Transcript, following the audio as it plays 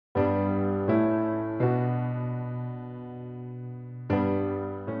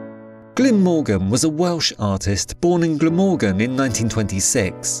Glyn Morgan was a Welsh artist born in Glamorgan in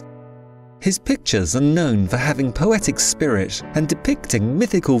 1926. His pictures are known for having poetic spirit and depicting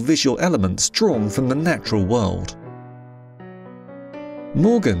mythical visual elements drawn from the natural world.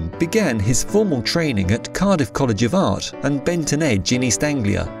 Morgan began his formal training at Cardiff College of Art and Benton Edge in East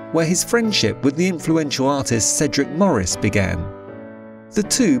Anglia, where his friendship with the influential artist Cedric Morris began. The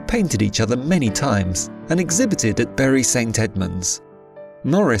two painted each other many times and exhibited at Bury St Edmunds.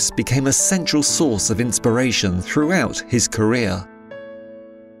 Morris became a central source of inspiration throughout his career.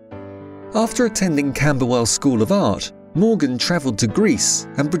 After attending Camberwell School of Art, Morgan travelled to Greece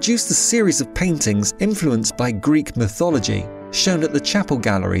and produced a series of paintings influenced by Greek mythology, shown at the Chapel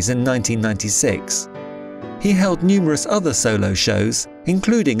Galleries in 1996. He held numerous other solo shows,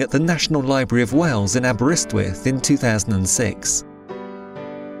 including at the National Library of Wales in Aberystwyth in 2006.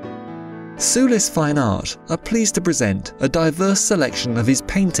 Sulis Fine Art are pleased to present a diverse selection of his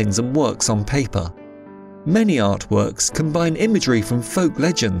paintings and works on paper. Many artworks combine imagery from folk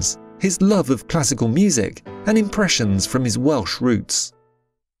legends, his love of classical music, and impressions from his Welsh roots.